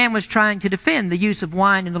this man was trying to defend the use of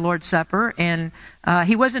wine in the Lord's Supper, and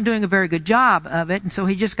he wasn't doing a very good job of it, and so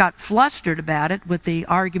he just got flustered about it with the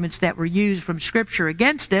arguments that were used from Scripture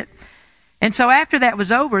against it. And so after that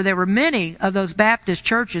was over, there were many of those Baptist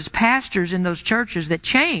churches, pastors in those churches, that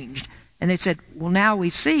changed. And they said, well, now we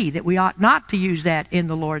see that we ought not to use that in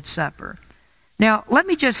the Lord's Supper. Now, let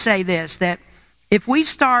me just say this, that if we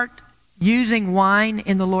start using wine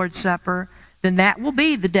in the Lord's Supper, then that will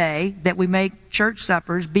be the day that we make church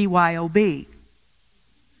suppers BYOB.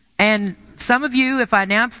 And some of you, if I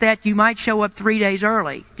announce that, you might show up 3 days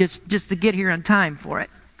early, just to get here on time for it.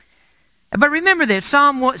 But remember this,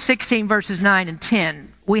 Psalm 16 verses 9 and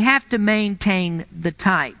 10, we have to maintain the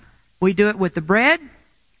type. We do it with the bread,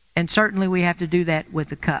 and certainly we have to do that with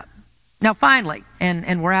the cup. Now finally,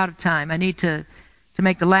 and we're out of time, I need to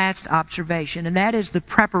make the last observation, and that is the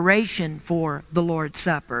preparation for the Lord's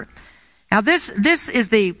Supper. Now this is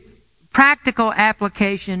the practical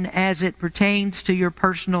application as it pertains to your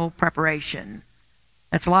personal preparation.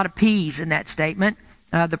 That's a lot of P's in that statement.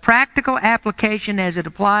 The practical application as it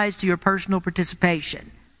applies to your personal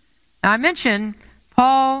participation. Now I mentioned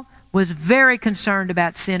Paul was very concerned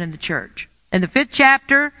about sin in the church. In the 5th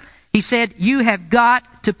chapter, he said, you have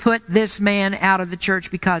got to put this man out of the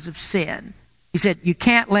church because of sin. He said, you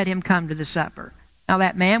can't let him come to the supper. Now,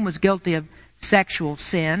 that man was guilty of sexual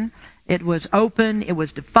sin. It was open. It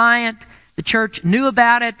was defiant. The church knew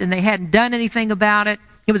about it, and they hadn't done anything about it.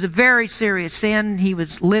 It was a very serious sin. He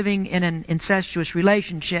was living in an incestuous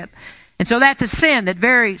relationship. And so that's a sin that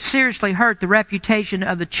very seriously hurt the reputation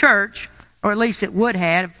of the church, or at least it would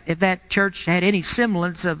have if that church had any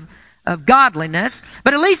semblance of godliness.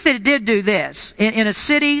 But at least it did do this. In a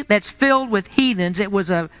city that's filled with heathens, it was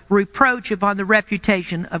a reproach upon the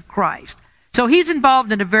reputation of Christ. So he's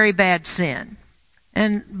involved in a very bad sin.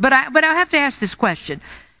 But I have to ask this question.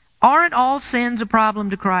 Aren't all sins a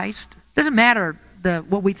problem to Christ? Doesn't matter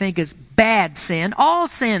what we think is bad sin. All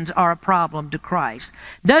sins are a problem to Christ.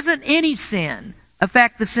 Doesn't any sin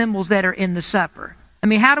affect the symbols that are in the supper? I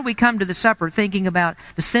mean, how do we come to the supper thinking about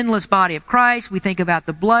the sinless body of Christ? We think about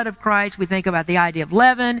the blood of Christ. We think about the idea of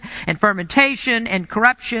leaven and fermentation and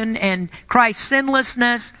corruption and Christ's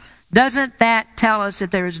sinlessness. Doesn't that tell us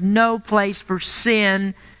that there is no place for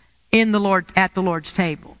sin in the Lord at the Lord's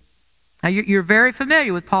table? Now, you're very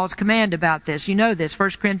familiar with Paul's command about this. You know this,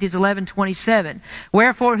 1 Corinthians 11:27.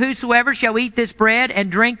 Wherefore, whosoever shall eat this bread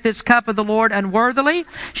and drink this cup of the Lord unworthily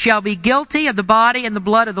shall be guilty of the body and the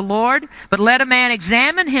blood of the Lord. But let a man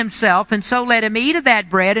examine himself, and so let him eat of that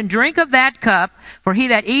bread and drink of that cup. For he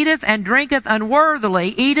that eateth and drinketh unworthily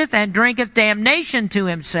eateth and drinketh damnation to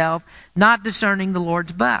himself, not discerning the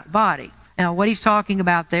Lord's body. Now, what he's talking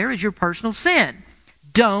about there is your personal sin.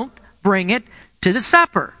 Don't bring it to the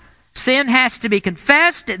supper. Sin has to be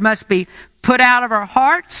confessed. It must be put out of our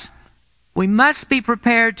hearts. We must be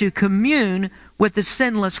prepared to commune with the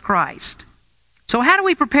sinless Christ. So how do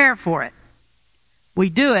we prepare for it? We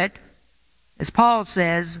do it, as Paul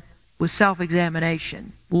says, with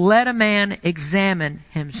self-examination. Let a man examine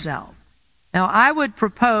himself. Now, I would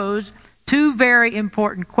propose 2 very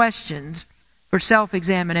important questions for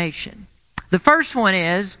self-examination. The first one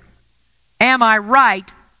is, am I right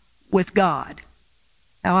with God?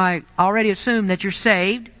 Now, I already assume that you're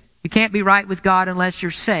saved. You can't be right with God unless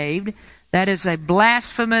you're saved. That is a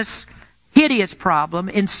blasphemous, hideous problem,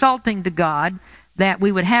 insulting to God, that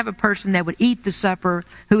we would have a person that would eat the supper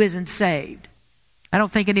who isn't saved. I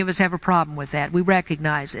don't think any of us have a problem with that. We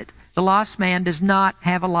recognize it. The lost man does not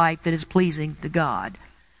have a life that is pleasing to God.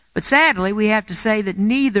 But sadly, we have to say that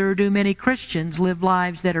neither do many Christians live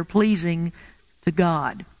lives that are pleasing to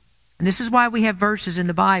God. And this is why we have verses in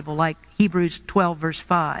the Bible like Hebrews 12, verse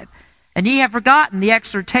 5. And ye have forgotten the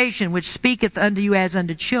exhortation which speaketh unto you as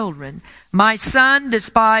unto children. My son,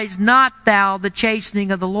 despise not thou the chastening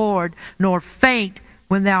of the Lord, nor faint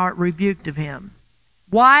when thou art rebuked of him.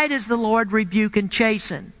 Why does the Lord rebuke and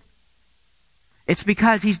chasten? It's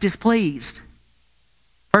because he's displeased.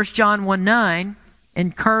 1 John 1:9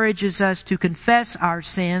 encourages us to confess our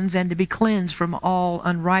sins and to be cleansed from all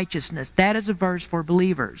unrighteousness. That is a verse for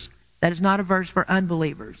believers. That is not a verse for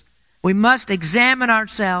unbelievers. We must examine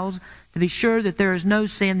ourselves to be sure that there is no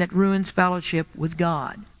sin that ruins fellowship with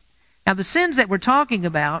God. Now, the sins that we're talking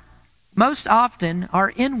about most often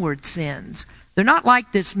are inward sins. They're not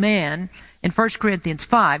like this man in 1 Corinthians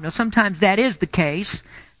 5. Now, sometimes that is the case.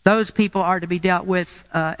 Those people are to be dealt with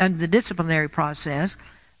under the disciplinary process.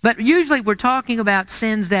 But usually we're talking about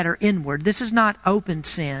sins that are inward. This is not open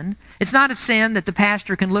sin. It's not a sin that the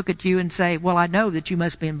pastor can look at you and say, well, I know that you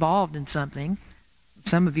must be involved in something.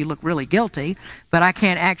 Some of you look really guilty, but I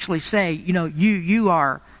can't actually say, you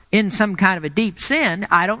are in some kind of a deep sin.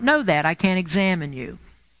 I don't know that. I can't examine you.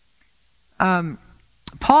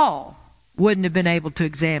 Paul wouldn't have been able to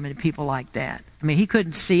examine people like that. I mean, he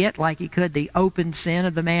couldn't see it like he could the open sin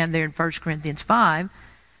of the man there in 1 Corinthians 5.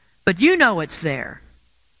 But you know it's there.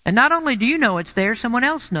 And not only do you know it's there, someone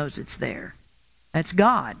else knows it's there. That's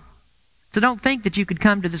God. So don't think that you could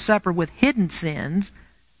come to the supper with hidden sins,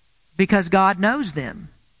 because God knows them.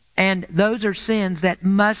 And those are sins that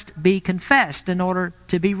must be confessed in order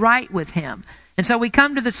to be right with Him. And so we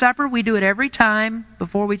come to the supper. We do it every time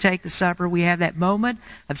before we take the supper. We have that moment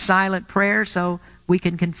of silent prayer so we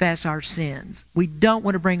can confess our sins. We don't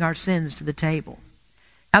want to bring our sins to the table.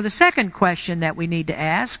 Now, the second question that we need to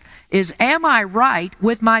ask is, am I right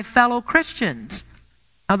with my fellow Christians?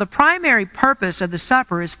 Now, the primary purpose of the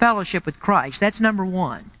supper is fellowship with Christ. That's number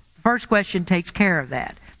one. The first question takes care of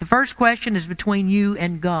that. The first question is between you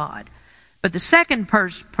and God. But the second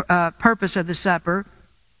purpose of the supper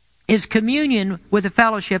is communion with the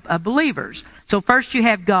fellowship of believers. So first you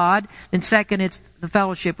have God, and second it's the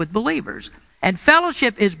fellowship with believers. And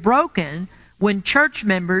fellowship is broken when church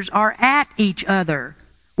members are at each other.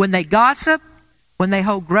 When they gossip, when they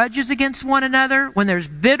hold grudges against one another, when there's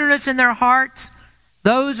bitterness in their hearts,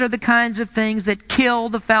 those are the kinds of things that kill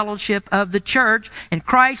the fellowship of the church, and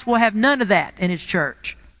Christ will have none of that in His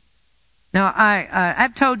church. Now,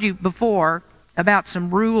 I've told you before about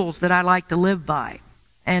some rules that I like to live by,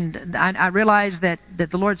 and I realize that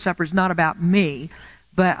the Lord's Supper is not about me,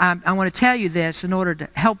 but I want to tell you this in order to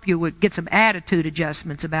help you get some attitude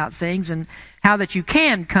adjustments about things and how that you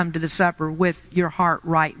can come to the supper with your heart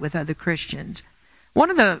right with other Christians. One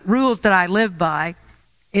of the rules that I live by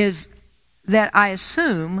is that I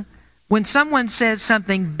assume when someone says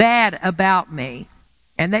something bad about me,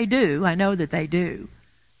 and they do, I know that they do,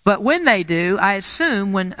 but when they do, I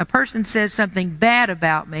assume when a person says something bad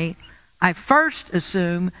about me, I first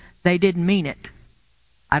assume they didn't mean it.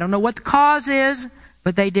 I don't know what the cause is,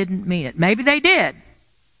 but they didn't mean it. Maybe they did,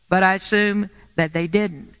 but I assume that they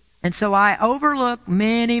didn't. And so I overlook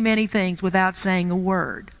many, many things without saying a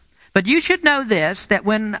word. But you should know this, that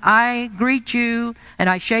when I greet you and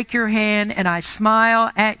I shake your hand and I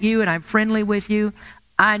smile at you and I'm friendly with you,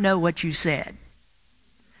 I know what you said.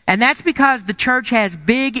 And that's because the church has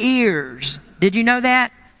big ears. Did you know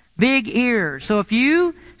that? Big ears. So if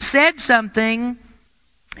you said something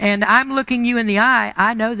and I'm looking you in the eye,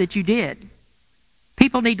 I know that you did.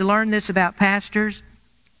 People need to learn this about pastors.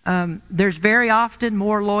 There's very often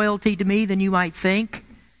more loyalty to me than you might think.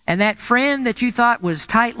 And that friend that you thought was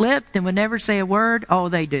tight-lipped and would never say a word, oh,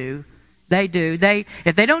 they do. They do.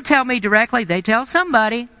 If they don't tell me directly, they tell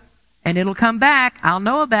somebody, and it'll come back. I'll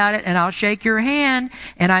know about it, and I'll shake your hand,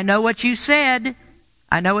 and I know what you said.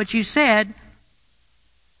 I know what you said.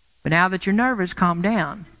 But now that you're nervous, calm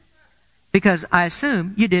down. Because I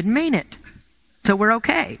assume you didn't mean it. So we're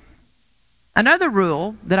okay. Another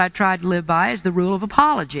rule that I try to live by is the rule of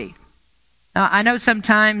apology. Now, I know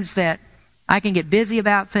sometimes that I can get busy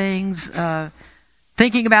about things,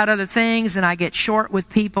 thinking about other things, and I get short with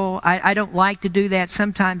people. I don't like to do that.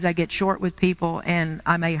 Sometimes I get short with people, and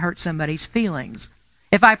I may hurt somebody's feelings.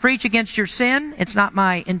 If I preach against your sin, it's not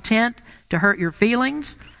my intent to hurt your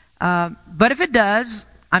feelings. But if it does,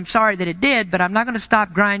 I'm sorry that it did, but I'm not going to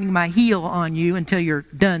stop grinding my heel on you until you're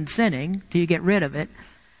done sinning, till you get rid of it.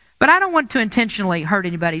 But I don't want to intentionally hurt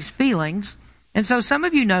anybody's feelings. And so some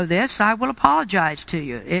of you know this. I will apologize to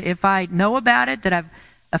you. If I know about it, that I've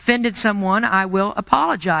offended someone, I will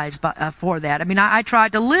apologize for that. I mean, I try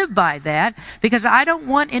to live by that because I don't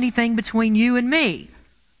want anything between you and me.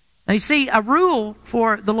 Now, you see, a rule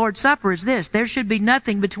for the Lord's Supper is this. There should be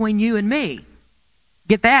nothing between you and me.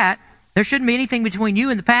 Get that? There shouldn't be anything between you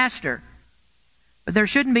and the pastor. But there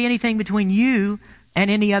shouldn't be anything between you and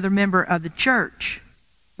any other member of the church.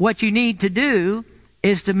 What you need to do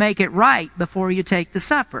is to make it right before you take the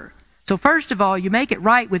supper. So first of all, you make it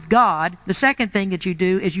right with God. The second thing that you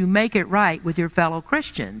do is you make it right with your fellow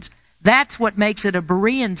Christians. That's what makes it a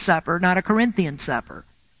Berean supper, not a Corinthian supper.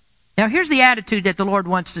 Now here's the attitude that the Lord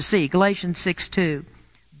wants to see. Galatians 6:2.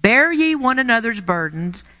 Bear ye one another's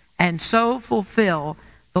burdens, and so fulfill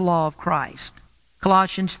the law of Christ.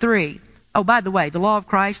 Colossians 3. Oh, by the way, the law of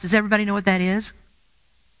Christ, does everybody know what that is?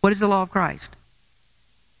 What is the law of Christ?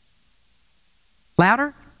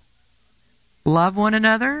 Louder? Love one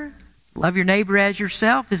another. Love your neighbor as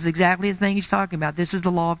yourself. This is exactly the thing he's talking about. This is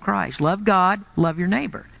the law of Christ. Love God, love your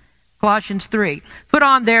neighbor. Colossians 3. Put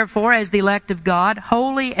on, therefore, as the elect of God,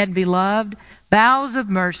 holy and beloved, bowels of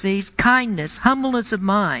mercies, kindness, humbleness of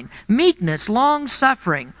mind, meekness,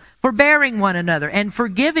 long-suffering, forbearing one another, and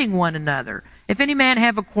forgiving one another. If any man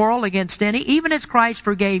have a quarrel against any, even as Christ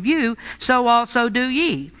forgave you, so also do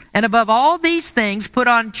ye. And above all these things, put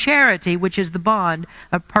on charity, which is the bond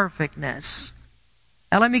of perfectness.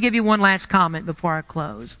 Now let me give you one last comment before I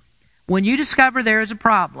close. When you discover there is a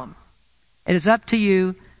problem, it is up to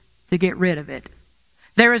you to get rid of it.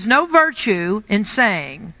 There is no virtue in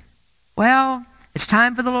saying, well, it's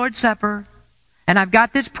time for the Lord's Supper, and I've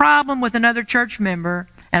got this problem with another church member,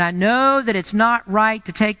 and I know that it's not right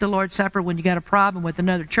to take the Lord's Supper when you got a problem with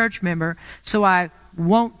another church member, so I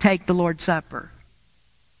won't take the Lord's Supper.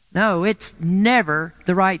 No, it's never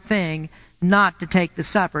the right thing not to take the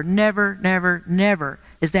supper. Never, never, never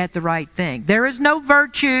is that the right thing. There is no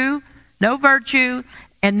virtue,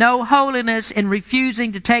 and no holiness in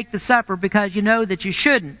refusing to take the supper because you know that you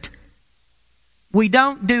shouldn't. We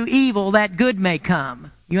don't do evil that good may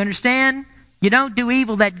come. You understand? You don't do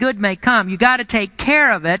evil that good may come. You got to take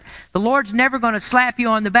care of it. The Lord's never going to slap you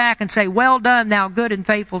on the back and say, well done, thou good and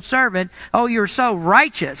faithful servant. Oh, you're so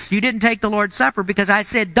righteous. You didn't take the Lord's Supper because I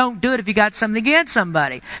said don't do it if you got something against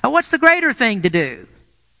somebody. Now, what's the greater thing to do?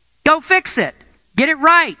 Go fix it. Get it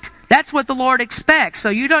right. That's what the Lord expects.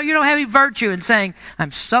 So you don't have any virtue in saying,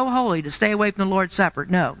 I'm so holy to stay away from the Lord's Supper.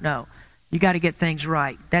 No. You got to get things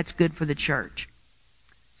right. That's good for the church.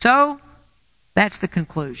 So, that's the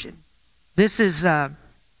conclusion. This is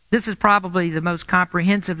probably the most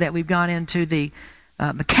comprehensive that we've gone into the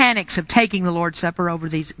mechanics of taking the Lord's Supper over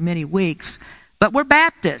these many weeks. But we're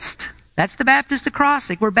Baptist. That's the Baptist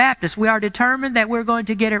acrostic. We're Baptist. We are determined that we're going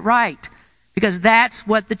to get it right, because that's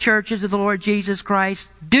what the churches of the Lord Jesus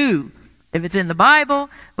Christ do. If it's in the Bible,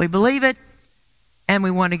 we believe it, and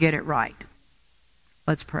we want to get it right.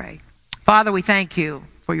 Let's pray. Father, we thank you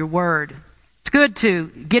for your word. It's good to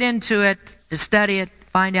get into it, to study it,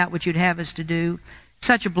 find out what you'd have us to do. It's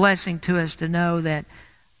such a blessing to us to know that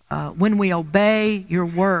when we obey your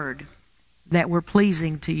word, that we're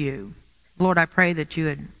pleasing to you. Lord, I pray that you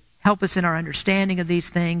would help us in our understanding of these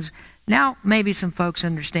things. Now, maybe some folks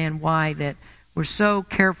understand why that we're so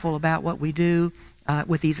careful about what we do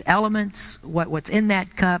with these elements, what's in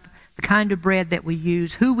that cup, the kind of bread that we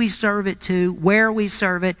use, who we serve it to, where we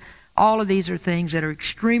serve it. All of these are things that are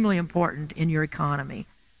extremely important in your economy.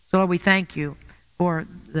 So, Lord, we thank you for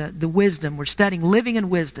the wisdom. We're studying living in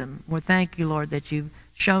wisdom. We thank you, Lord, that you've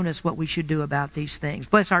shown us what we should do about these things.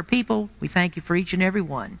 Bless our people. We thank you for each and every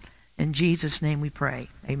one. In Jesus' name we pray.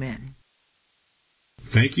 Amen.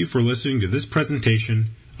 Thank you for listening to this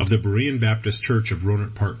presentation of the Berean Baptist Church of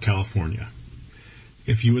Rohnert Park, California.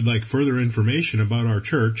 If you would like further information about our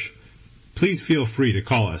church, please feel free to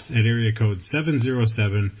call us at area code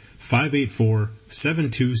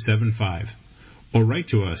 707-584-7275 or write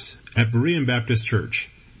to us at Berean Baptist Church,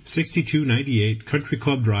 6298 Country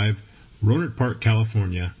Club Drive, Rohnert Park,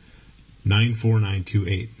 California,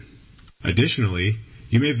 94928. Additionally,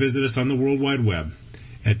 you may visit us on the World Wide Web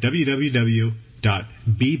at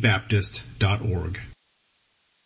www.bbaptist.org.